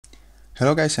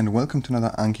Hello guys, and welcome to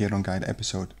another Anki add-on guide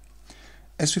episode.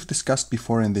 As we've discussed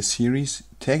before in this series,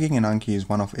 tagging in Anki is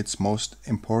one of its most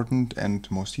important and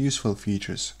most useful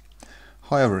features.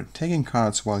 However, tagging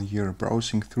cards while you're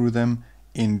browsing through them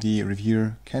in the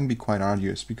reviewer can be quite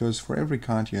arduous, because for every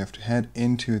card you have to head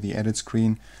into the edit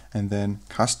screen and then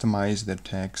customize the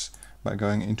tags by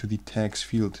going into the tags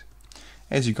field.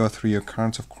 As you go through your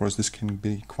cards, of course, this can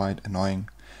be quite annoying.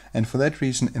 And for that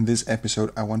reason, in this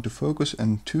episode, I want to focus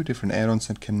on two different add-ons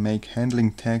that can make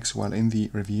handling tags while in the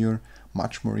reviewer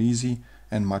much more easy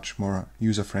and much more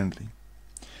user-friendly.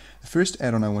 The first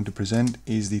add-on I want to present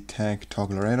is the Tag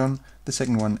Toggler add-on, the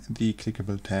second one, the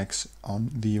Clickable tags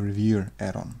on the reviewer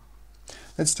add-on.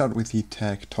 Let's start with the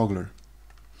Tag Toggler.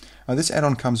 Now, this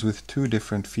add-on comes with two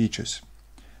different features,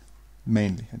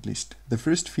 mainly at least. The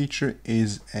first feature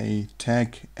is a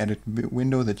tag edit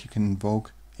window that you can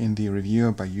invoke in the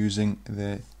reviewer by using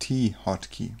the T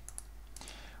hotkey.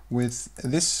 With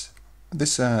this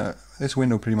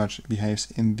window pretty much behaves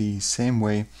in the same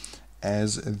way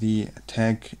as the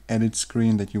tag edit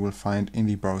screen that you will find in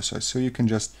the browser. So you can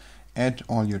just add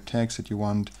all your tags that you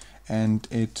want, and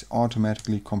it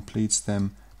automatically completes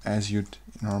them as it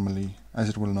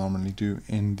will normally do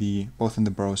in both in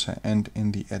the browser and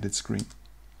in the edit screen.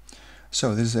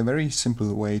 So this is a very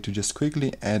simple way to just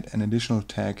quickly add an additional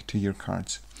tag to your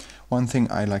cards. One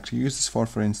thing I like to use this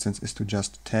for instance, is to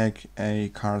just tag a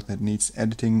card that needs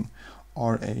editing,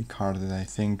 or a card that I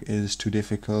think is too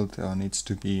difficult or needs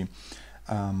to be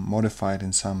modified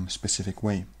in some specific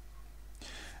way.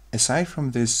 Aside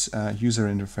from this user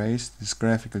interface, this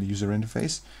graphical user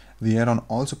interface, the add-on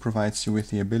also provides you with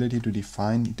the ability to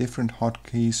define different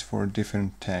hotkeys for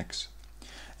different tags.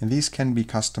 And these can be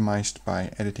customized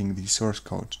by editing the source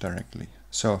code directly.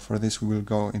 So for this, we will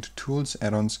go into Tools,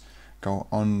 Add-ons, go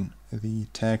on the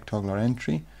Tag Toggler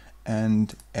entry,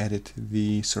 and edit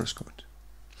the source code.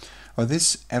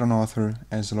 This add-on author,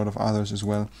 as a lot of others as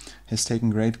well, has taken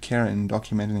great care in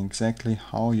documenting exactly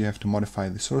how you have to modify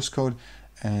the source code,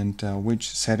 and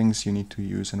which settings you need to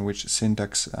use and which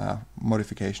syntax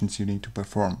modifications you need to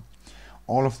perform.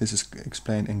 All of this is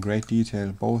explained in great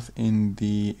detail both in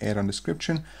the add-on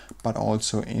description but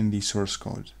also in the source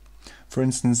code. For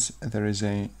instance, there is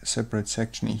a separate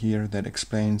section here that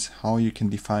explains how you can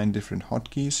define different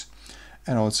hotkeys,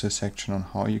 and also a section on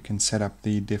how you can set up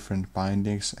the different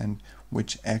bindings and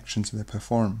which actions they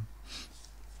perform.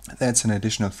 That's an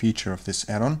additional feature of this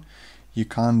add-on. You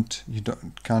can't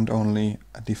only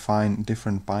define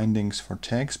different bindings for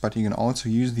tags, but you can also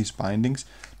use these bindings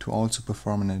to also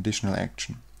perform an additional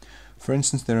action. For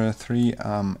instance, there are three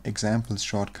example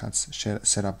shortcuts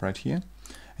set up right here,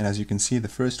 and as you can see, the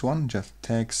first one just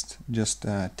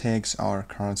tags our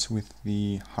cards with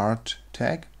the heart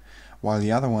tag, while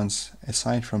the other ones,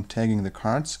 aside from tagging the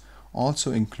cards,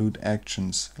 also include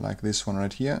actions like this one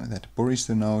right here that buries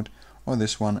the node, or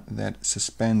this one that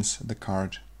suspends the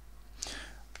card.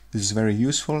 This is very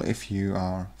useful if you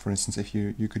are, for instance, if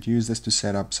you could use this to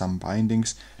set up some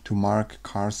bindings to mark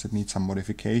cards that need some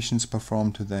modifications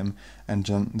performed to them, and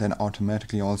then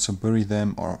automatically also bury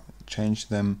them or change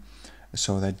them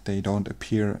so that they don't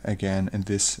appear again in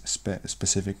this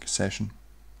specific session.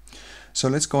 So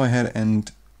let's go ahead and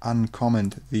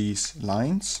uncomment these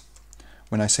lines.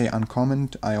 When I say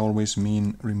uncomment, I always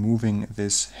mean removing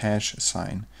this hash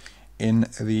sign. In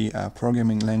the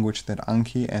programming language that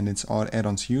Anki and its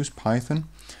add-ons use, Python,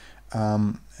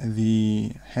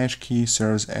 the hash key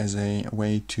serves as a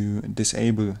way to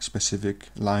disable specific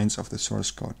lines of the source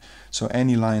code. So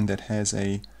any line that has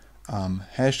a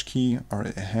hash key or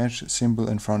a hash symbol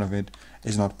in front of it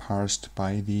is not parsed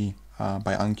by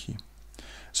Anki.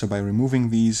 So by removing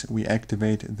these, we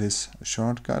activate this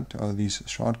shortcut or these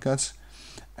shortcuts,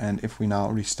 and if we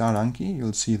now restart Anki,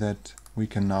 you'll see that we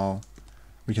can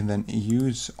then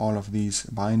use all of these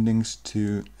bindings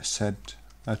to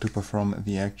perform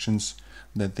the actions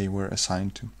that they were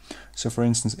assigned to. So for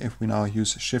instance, if we now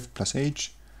use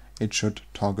Shift+H, it should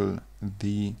toggle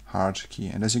the heart key,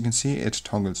 and as you can see, it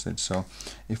toggles it. So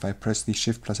if I press the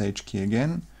Shift+H key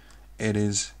again,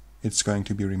 it's going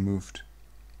to be removed.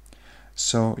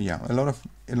 So yeah, a lot of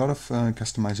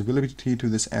customizability to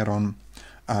this add-on.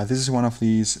 This is one of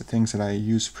these things that I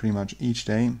use pretty much each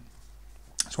day.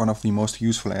 It's one of the most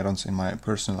useful add-ons in my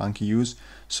personal Anki use,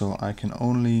 so I can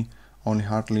only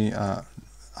heartily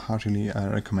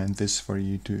recommend this for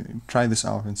you to try this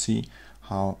out and see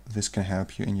how this can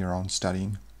help you in your own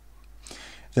studying.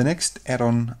 The next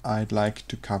add-on I'd like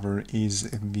to cover is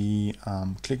the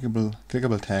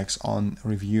clickable tags on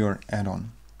reviewer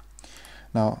add-on.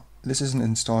 Now, this isn't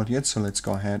installed yet, so let's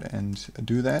go ahead and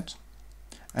do that,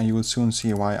 and you will soon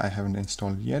see why I haven't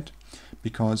installed it yet.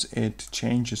 because it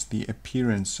changes the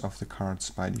appearance of the cards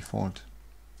by default.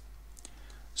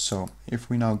 So if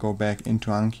we now go back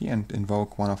into Anki and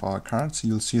invoke one of our cards,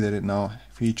 you'll see that it now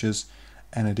features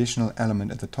an additional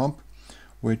element at the top,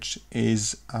 which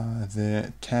is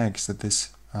the tags that this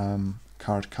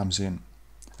card comes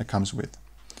with.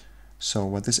 So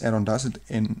what this add-on does,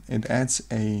 it adds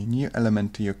a new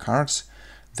element to your cards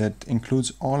that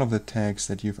includes all of the tags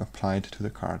that you've applied to the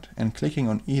card. And clicking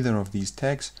on either of these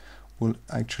tags will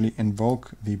actually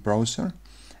invoke the browser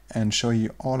and show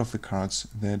you all of the cards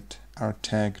that are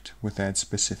tagged with that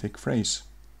specific phrase.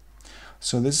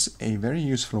 So this is a very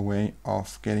useful way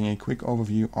of getting a quick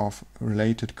overview of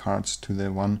related cards to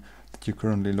the one that you're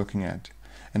currently looking at,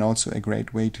 and also a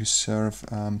great way to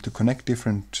to connect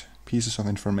different pieces of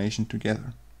information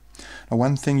together. Now,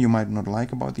 one thing you might not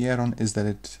like about the add-on is that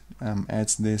it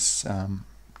adds this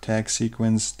tag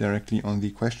sequence directly on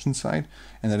the question side,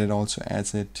 and that it also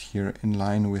adds it here in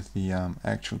line with the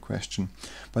actual question.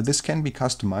 But this can be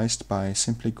customized by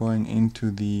simply going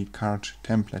into the card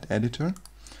template editor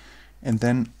and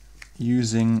then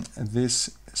using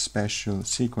this special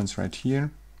sequence right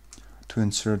here to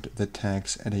insert the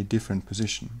tags at a different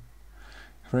position.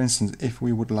 For instance, if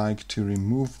we would like to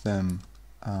remove them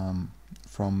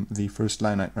from the first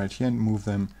line right here and move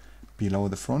them below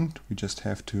the front, we just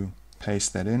have to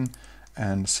paste that in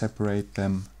and separate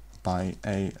them by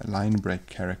a line break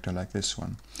character like this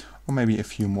one, or maybe a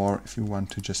few more if you want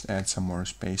to just add some more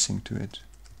spacing to it.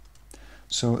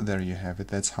 So there you have it.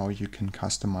 That's how you can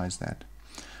customize that.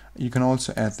 You can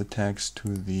also add the tags to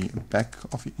the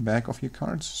back of your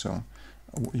cards, so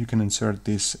you can insert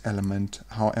this element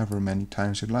however many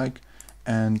times you like,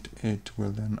 and it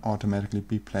will then automatically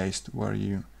be placed where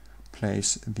you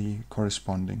place the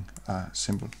corresponding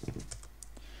symbol.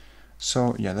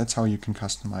 So yeah, that's how you can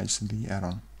customize the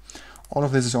add-on. All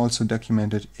of this is also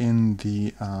documented in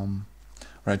the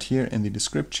right here in the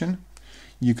description.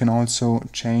 You can also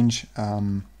change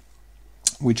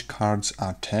which cards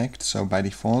are tagged. So by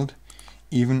default,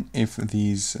 even if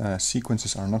these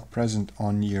sequences are not present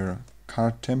on your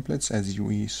card templates as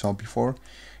we saw before,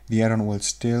 the add-on will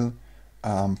still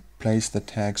place the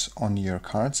tags on your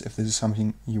cards. If this is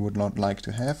something you would not like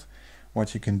to have,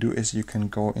 what you can do is you can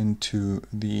go into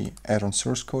the add-on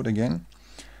source code again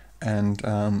and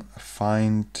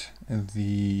find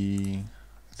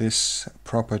this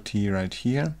property right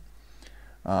here.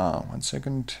 One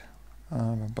second.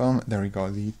 Boom, there we go.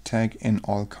 The tag in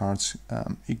all cards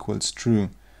equals true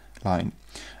line.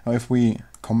 Now if we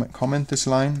comment this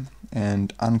line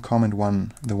and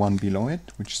uncomment the one below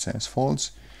it, which says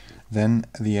false, then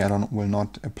the add-on will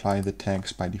not apply the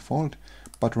tags by default,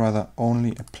 but rather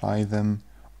only apply them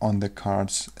on the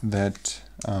cards that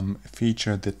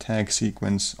feature the tag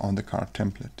sequence on the card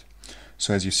template.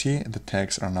 So as you see, the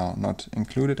tags are now not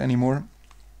included anymore,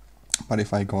 but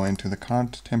if I go into the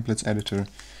card templates editor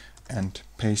and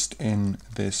paste in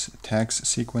this tags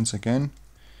sequence again,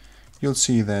 you'll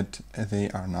see that they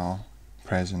are now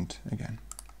present again.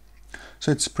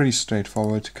 So it's pretty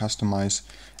straightforward to customize,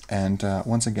 and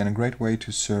once again a great way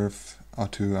to serve or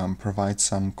to provide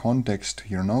some context to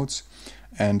your notes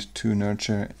and to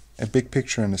nurture a big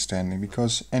picture understanding,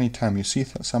 because anytime you see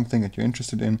something that you're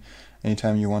interested in,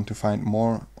 anytime you want to find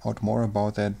out more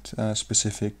about that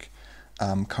specific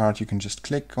card, you can just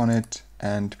click on it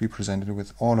and be presented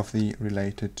with all of the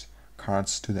related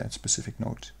cards to that specific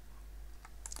note.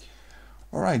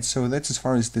 Alright, so that's as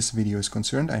far as this video is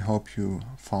concerned. I hope you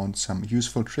found some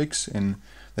useful tricks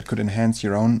that could enhance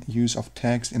your own use of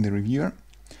tags in the reviewer.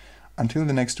 Until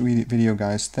the next video,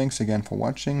 guys, thanks again for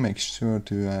watching. Make sure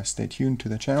to stay tuned to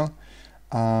the channel.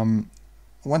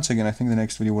 Once again, I think the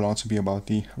next video will also be about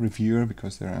the reviewer,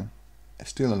 because there are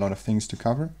still a lot of things to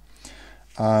cover.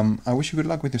 I wish you good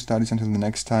luck with your studies until the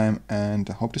next time, and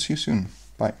I hope to see you soon.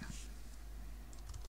 Bye.